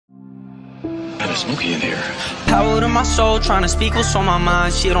kinda smoky in here. Power to my soul, trying to speak what's on my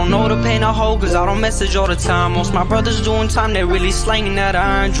mind. She don't know the pain I hold, cause I don't message all the time. Most my brothers doing time, they really slanging that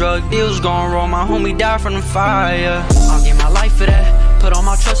iron. Drug deals going wrong, my homie died from the fire. I'll give my life for that. Put all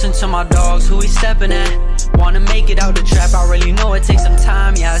my trust into my dogs, who he stepping at. Wanna make it out the trap, I really know it takes some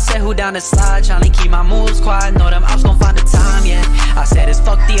time. Yeah, I said who down the slide, trying to keep my moves quiet. Know them ops gon' find the time, yeah. I said it's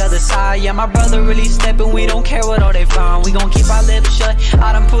fuck the other side, yeah. My brother really stepping, we don't care what all they find. We gon' keep our lips shut,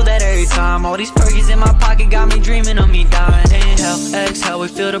 I done prove that every time. All these perkies in my pocket got me dreaming of me dying. Inhale, exhale, we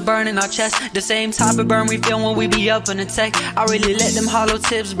feel the burn in our chest. The same type of burn we feel when we be up in the tech. I really let them hollow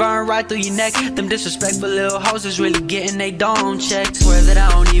tips burn right through your neck. Them disrespectful little houses really getting they dome checked. Swear that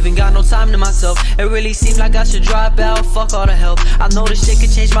I don't even got no time to myself. It really seems like I should drop out, fuck all the help. I know this shit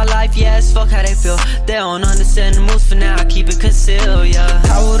could change my life, yes, fuck how they feel. They don't understand the moves for now, I keep it concealed, yeah.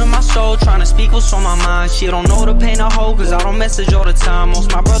 Power to my soul, trying to speak what's on my mind. She don't know the pain I hold, cause I don't message all the time.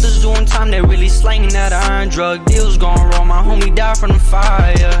 Most my brothers doing time, they really slanging that iron. Drug deals going wrong, my homie died from the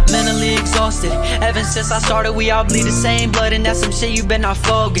fire. Mentally exhausted, ever since I started, we all bleed the same blood. And that's some shit you better not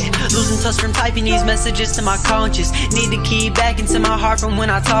forget. Losing touch from typing these messages to my conscience. Need the key back into my heart from when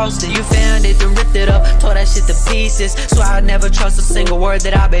I tossed it. You found it, then ripped it up, tore that shit to pieces. Swear I'd never trust a single word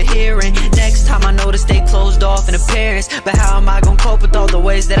that I've been hearing. Next time I know to stay closed off in appearance. But how am I gonna cope with all the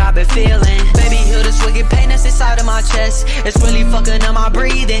ways that I've been feeling? Baby, heal this wicked pain that's inside of my chest. It's really fucking up my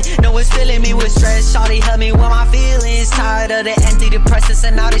breathing. No, it's filling me with stress. Shawty help me with my feelings. Tired of the antidepressants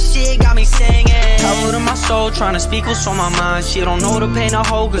and all this shit got me singing. Power to my soul, trying to speak what's on my mind. She don't know the pain I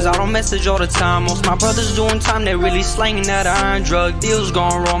hold, cause I don't message all the time. Most my brothers doing time, they really slanging that iron. Drug deals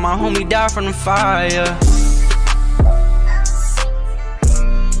going wrong, my homie died from the fire.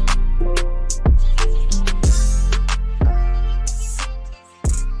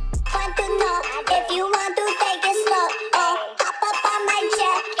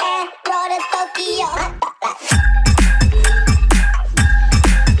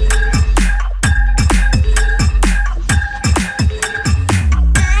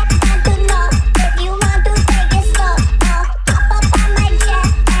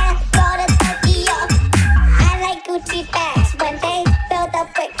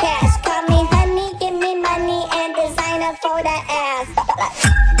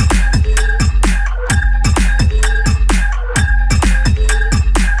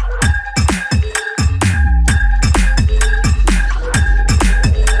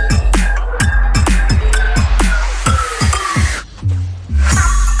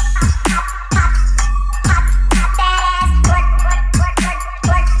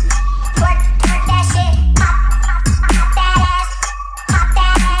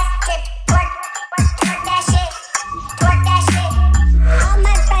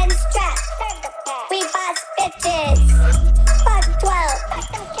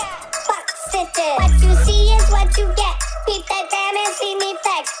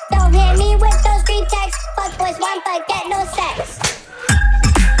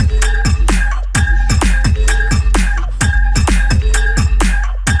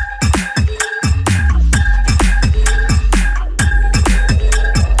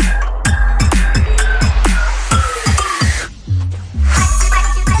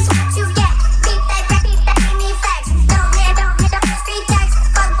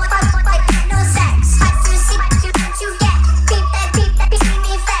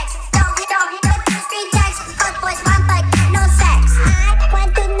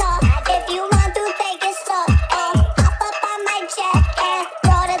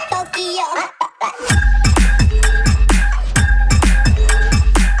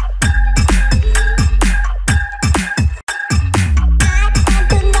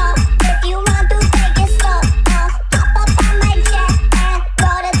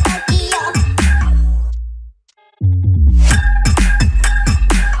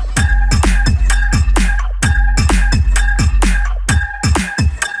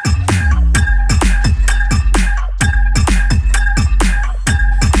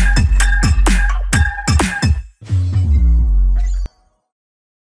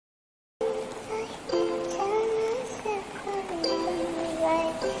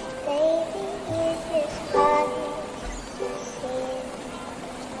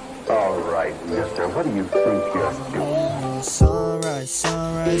 All right, mister, what do you think you're doing? Sunrise.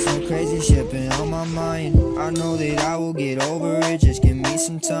 sunrise, no crazy shit been on my mind. I know that I will get over it, just give me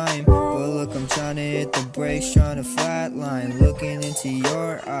some time. But look, I'm trying to hit the brakes, trying to flatline. Looking into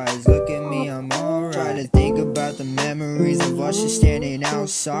your eyes, look at me, I'm alright. Try to think about the memories of us just standing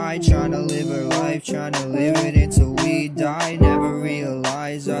outside, trying to live our life, trying to live it until we die. Never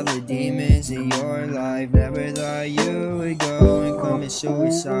realize all the demons in your life. Never thought you would go and commit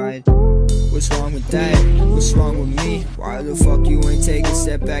suicide. What's wrong with that? What's wrong with me? Why the fuck you ain't take a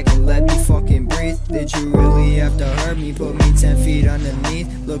step back and let me fucking breathe? Did you really have to hurt me? Put me 10 feet underneath?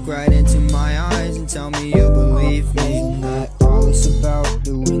 Look right into my eyes and tell me you believe me. Not all it's about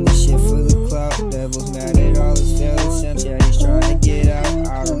doing this shit for the clout. Devil's mad at all his failed attempts, yeah, he's trying to get out.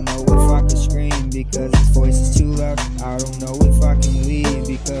 I don't know if I can scream because his voice is too loud. I don't know if I can leave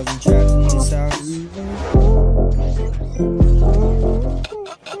because I'm trapped in this house.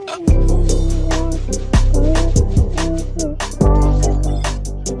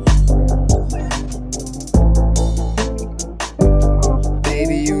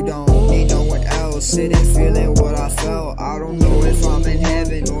 Sitting feeling what I felt. I don't know if I'm in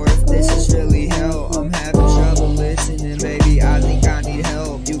heaven or if this is really hell. I'm having trouble listening, baby, I think I need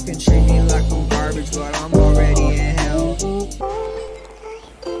help. You can treat me like I'm garbage, but I'm already in hell.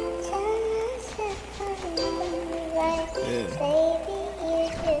 Yeah.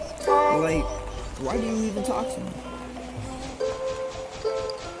 Like, why do you even talk to me?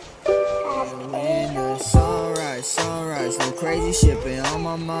 In the sunrise, no crazy shit been on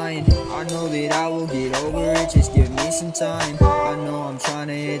my mind. I know that I will get over it, just give me some time. I know I'm trying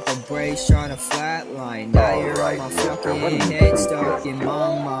to hit the brakes, trying to flatline. Now you're on my fucking head, stuck in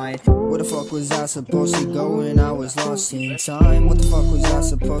my mind. Where the fuck was I supposed to go when I was lost in time? What the fuck was I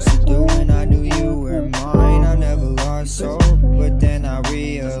supposed to do when I knew you were mine? I never lost hope, but then I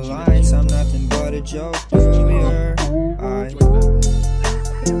realized I'm nothing but a joke through your eyes.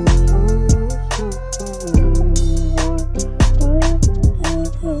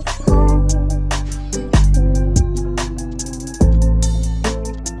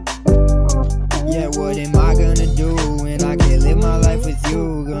 What am I gonna do when I can't live my life with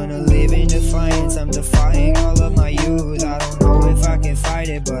you? Gonna live in defiance, I'm defying all of my youth. I don't know if I can fight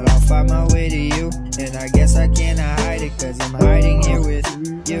it, but I'll fight my way to you. And I guess I cannot hide it, cause I'm hiding here with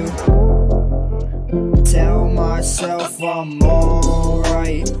you. Tell myself I'm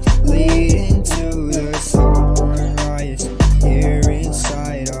alright, leading to the sunrise, here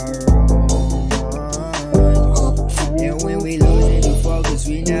inside our own minds. And when we lose into focus,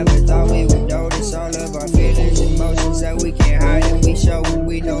 we never thought we would notice all of our feelings and emotions that we can't hide, and we show when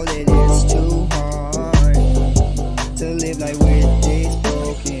we know that it's too hard to live like we're this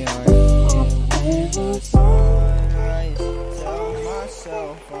broken hearts. In the sunrise, tell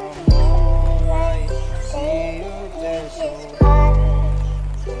myself I'm alright, see you there so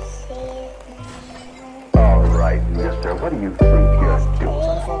alright, mister, what do you think you're doing?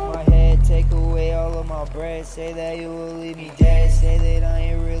 trying to fuck my head, take away all of my bread, say that you will leave me dead, say that I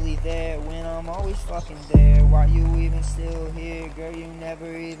ain't really there when I'm always fucking there. Why you even still here, girl? You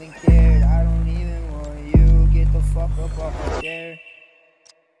never even cared. I don't even want you, get the fuck up off my chair.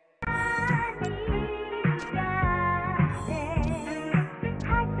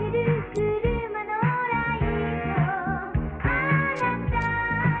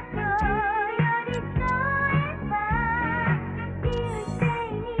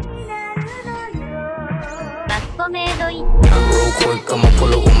 Real quick, I'ma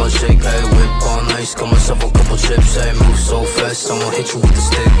pull up with my shake, ayy, whip on ice, got myself a couple chips, ayy, move so fast, I'ma hit you with the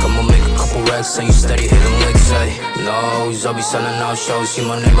stick, I'ma make a couple racks, and you steady hitting licks, ayy. Nose, I'll be selling out shows, see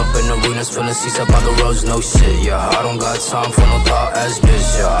my name up in arenas, filling seats up by the roads, no shit, yeah, I don't got time for no thought ass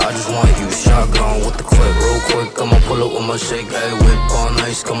bitch, yeah, I just want you shotgun with the clip, real quick, I'ma pull up with my shake, ayy, whip on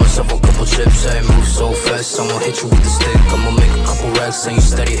ice, got myself a couple chips, ayy, move so fast, I'ma hit you with the stick, I'ma make a couple racks, and you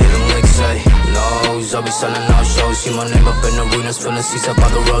steady hitting licks, ayy. Nose, I'll be selling out shows, see my name up in arenas, filling seats up by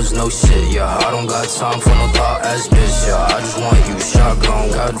the roads, no shit, yeah, I don't got time for no thought ass bitch, yeah, I just want you shotgun.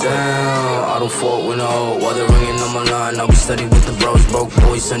 Goddamn, I don't fault with no, while they're ringing on my line, I'll be steady with the bros, broke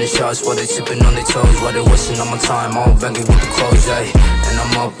boys sending shots while they sipping on their toes, while they wasting on my time, all baggy with the clothes, ayy, and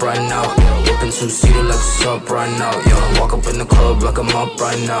I'm up right now, whipping two-seater like what's up right now, yeah, walk up in the club like I'm up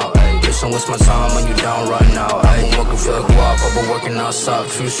right now, ayy, bitch, don't waste my time when you down right now, ayy, I'm working for the guap, I've been working outside,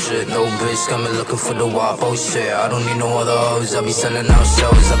 true shit, no bitch, got me looking for the wop, oh shit, I don't need no other hoes, I be selling out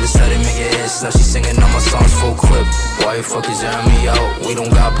shows, I be steady making hits, now she singing all my songs full clip, why you fuckers airing me out, we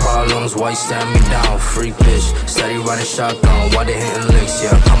don't got problems, why you staring me down, freak bitch, steady riding shotgun, why they hitting licks,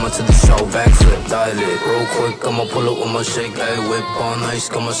 yeah, coming to the show, backflip, dial it, real quick, I'ma pull up with my shake, ayy, whip on ice, nice,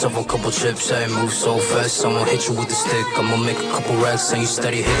 got myself a couple chips, ayy. Move so fast, I'ma hit you with the stick. I'ma make a couple racks, and you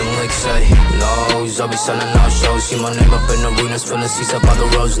steady hitting licks, ayy. Nose, I'll be selling out shows. See my name up in arenas, filling seats up by the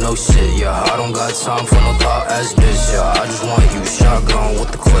roads, no shit, yeah. I don't got time for no thought ass bitch, yeah. I just want you shotgun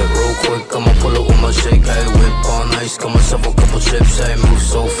with the clip, real quick. I'ma pull up with my shake, ayy. Whip all nice, got myself a couple chips, ayy. Move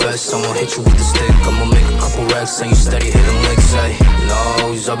so fast, I'ma hit you with the stick. I'ma make a couple racks, and you steady hitting licks, ayy.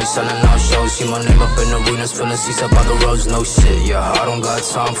 Nose, I'll be selling out shows. See my name up in arenas, filling seats up by the roads, no shit, yeah. I don't got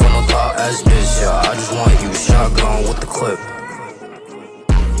time for no thought ass bitch, yeah. I just want you shotgun with the clip.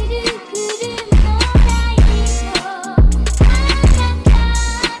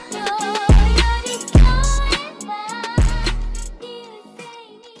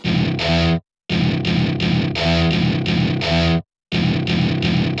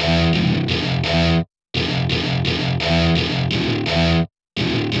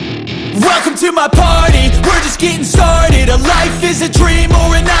 Welcome to my party, we're just getting started. A life is a dream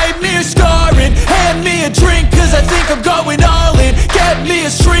or a nightmare scarring. Hand me a drink cause I think I'm going all in. Get me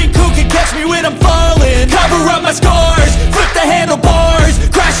a shrink who can catch me when I'm falling. Cover up my scars, flip the handlebars.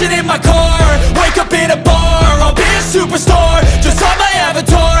 Crashing in my car, wake up in a bar. I'll be a superstar, just on my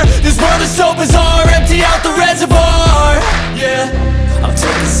avatar. This world is so bizarre, empty out the reservoir. Yeah, I'm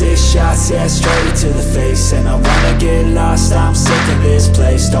taking 6 shots, yeah, straight to the face. And I wanna get lost, I'm sick of this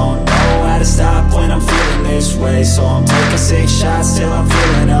place. Don't know how to stop when I'm feeling this way. So I'm taking 6 shots till I'm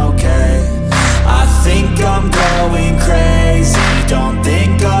feeling okay. I think I'm going crazy, don't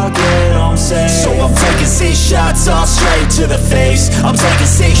think I'll get home safe. So I'm taking 6 shots, all straight to the face. I'm taking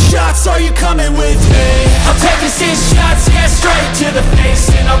 6 shots, are you coming with me? I'm taking 6 shots, yeah, straight to the face.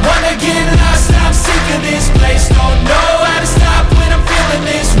 And I wanna get lost, I'm sick of this place. Don't know how to stop when I'm feeling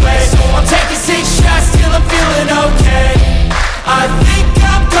this way. So I'm taking 6 shots till I'm feeling okay. I think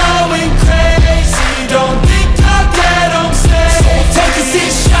I'm going crazy, don't think I'll get home safe. So I'm taking 6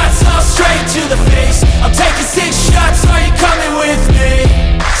 shots, all straight to the face. I'm taking 6 shots, are you coming with me?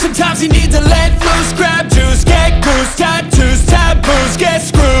 Sometimes you need to let loose, grab juice, get goose, tattoos, taboos, get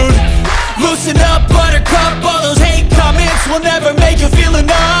screwed. Loosen up, buttercup, all those hate comments will never make you feel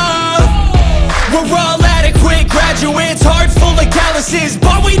enough. We're all adequate graduates, heart full of calluses,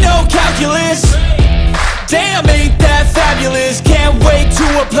 but we know calculus. Damn, ain't that fabulous? Can't wait to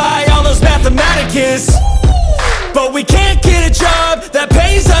apply all those mathematicus. But we can't get a job that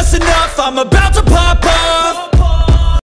pays us enough. I'm about to pop up.